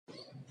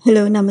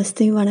Hello,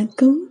 namaste,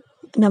 vanakkam,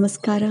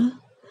 namaskara.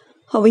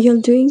 How are you all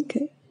doing?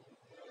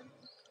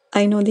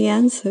 I know the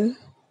answer.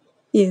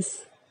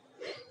 Yes,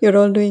 you're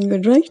all doing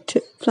good, right?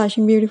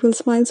 Flashing beautiful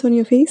smiles on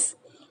your face.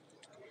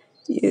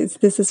 Yes,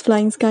 this is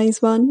Flying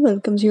Skies One.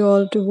 Welcomes you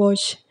all to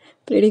watch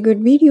pretty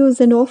good videos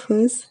and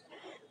offers.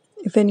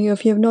 If any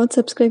of you have not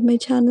subscribed my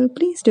channel,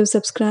 please do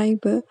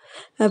subscribe.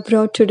 I've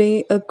brought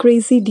today a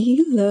crazy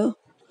deal.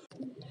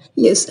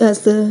 Yes,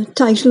 as the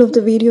title of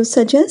the video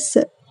suggests,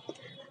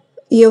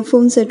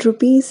 earphones at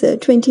rupees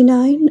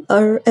 29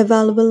 are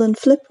available in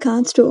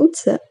Flipkart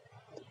stores.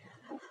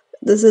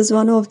 This is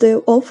one of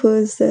the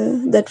offers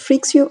that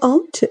freaks you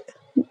out.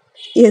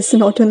 Yes,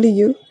 not only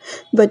you,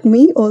 but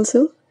me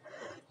also.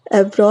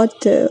 I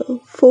brought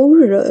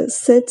four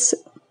sets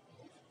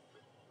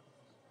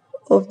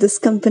of this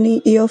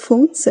company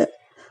earphones.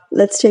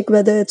 Let's check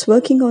whether it's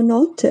working or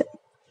not.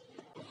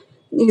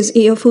 These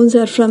earphones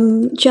are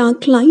from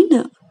Jack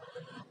Klein.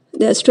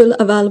 They're still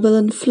available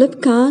in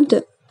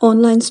Flipkart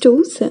online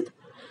stores.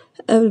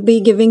 I will be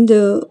giving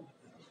the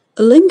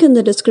link in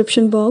the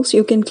description box.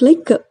 You can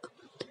click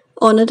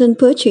on it and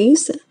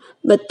purchase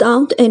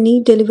without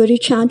any delivery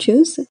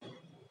charges.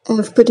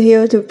 I've put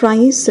here the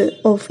price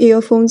of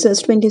earphones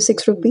as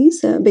 26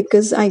 rupees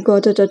because I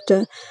got it at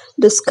a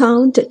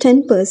discount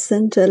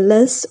 10%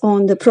 less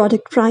on the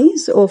product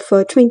price of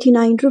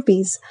 29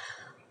 rupees.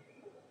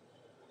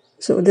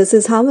 So this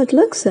is how it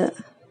looks. It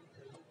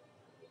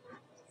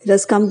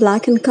has come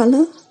black in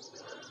color.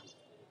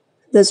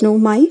 There's no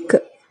mic.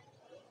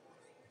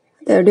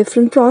 There are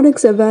different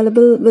products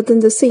available within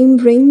the same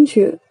range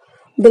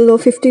below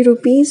 50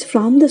 rupees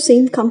from the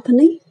same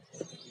company,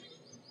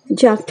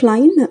 Jack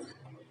Klein.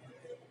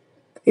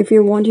 If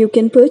you want, you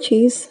can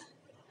purchase,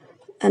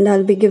 and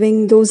I'll be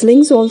giving those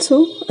links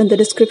also in the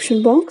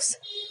description box.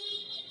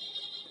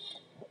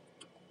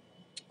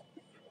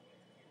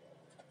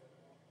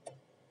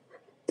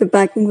 The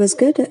packing was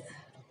good.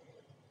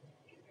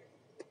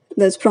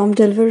 There's prompt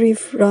delivery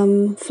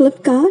from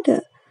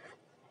Flipkart.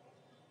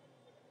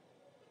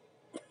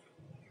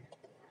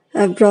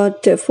 I've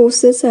brought four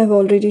sets, I've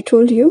already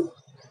told you,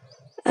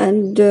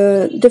 and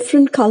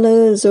different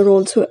colors are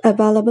also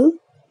available.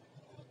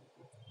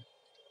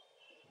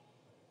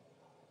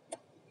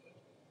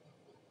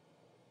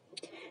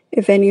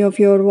 If any of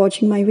you are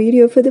watching my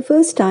video for the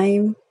first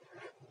time,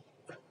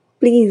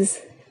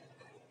 please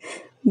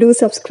do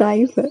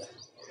subscribe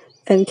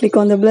and click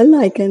on the bell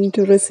icon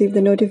to receive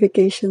the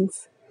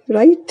notifications,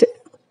 right?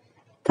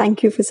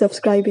 Thank you for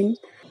subscribing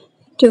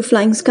to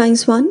Flying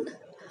Skies 1.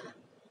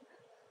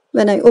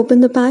 When I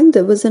opened the pack,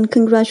 there was a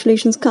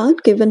congratulations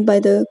card given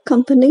by the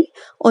company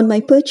on my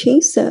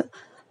purchase.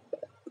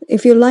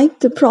 If you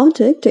like the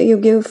product, you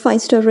give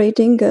 5-star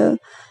rating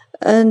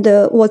and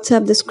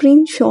WhatsApp the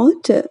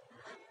screenshot.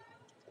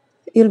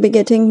 You'll be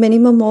getting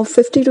minimum of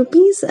 50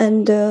 rupees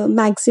and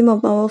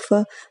maximum of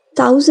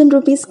 1000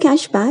 rupees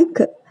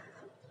cashback.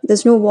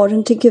 There's no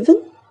warranty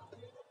given.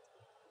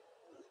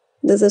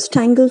 This is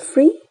tangle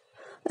free.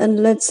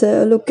 And let's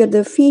look at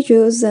the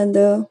features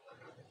and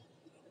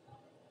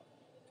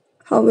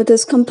how it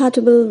is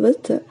compatible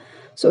with.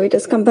 So it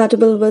is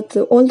compatible with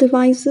all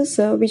devices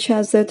which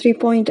has a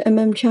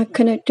 3.mm jack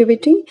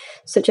connectivity,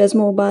 such as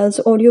mobiles,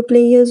 audio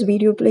players,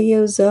 video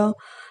players,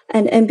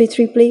 and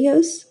MP3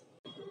 players.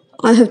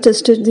 I have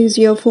tested these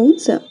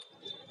earphones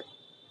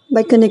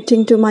by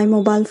connecting to my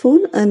mobile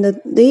phone, and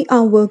they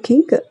are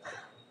working.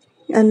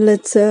 And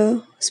let's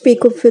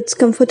speak of its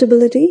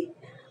comfortability.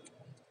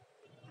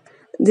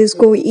 These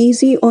go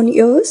easy on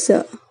ears.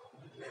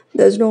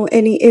 There's no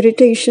any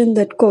irritation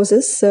that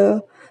causes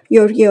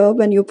your ear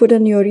when you put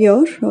in your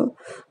ear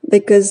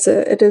because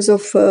it is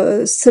of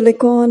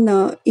silicone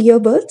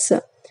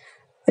earbuds.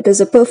 It is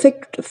a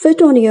perfect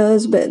fit on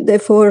ears, but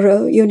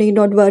therefore you need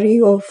not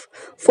worry of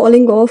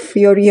falling off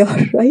your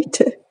ear, right?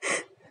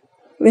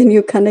 When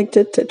you connect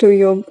it to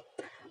your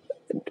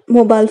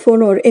mobile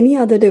phone or any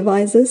other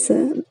devices.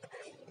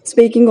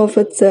 Speaking of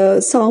its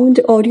sound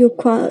audio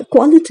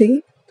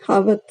quality,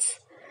 how it's,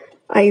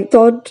 I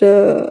thought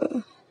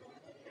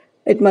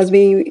it must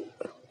be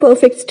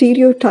perfect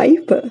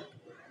stereotype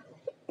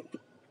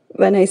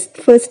when I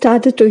first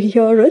started to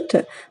hear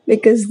it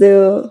because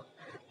the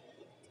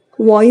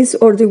voice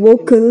or the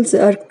vocals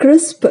are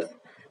crisp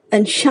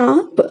and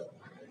sharp.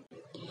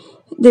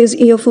 These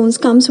earphones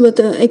comes with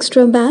an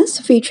extra bass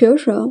feature.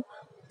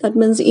 That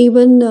means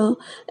even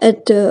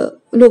at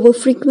lower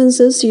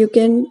frequencies you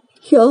can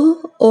hear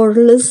or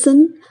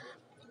listen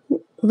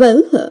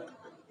well.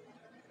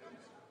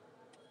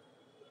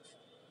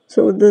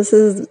 So this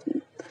is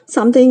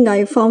something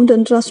I found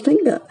interesting.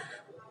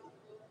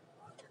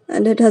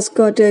 And it has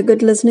got a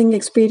good listening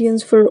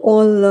experience for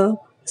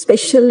all,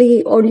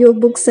 especially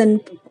audiobooks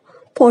and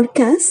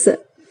podcasts.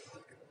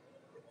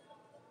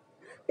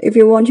 If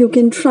you want, you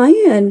can try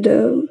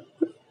and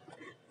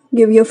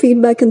give your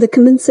feedback in the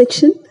comment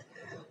section.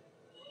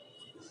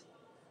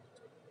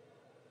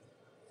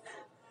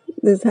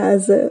 This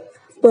has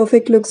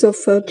perfect looks of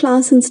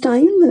class and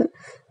style,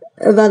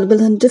 available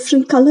in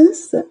different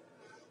colors.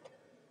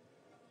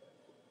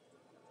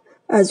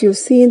 As you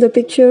see in the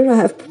picture, I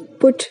have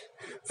put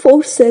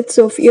 4 sets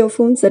of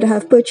earphones that I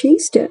have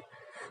purchased.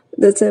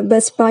 That's a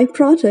Best Buy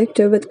product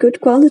with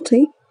good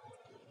quality.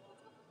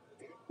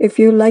 If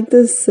you like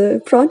this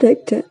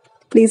product,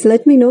 please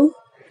let me know.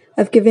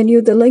 I've given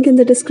you the link in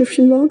the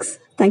description box.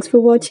 Thanks for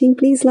watching.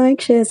 Please like,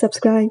 share,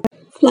 subscribe.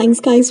 Flying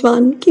Skies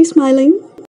 1, keep smiling.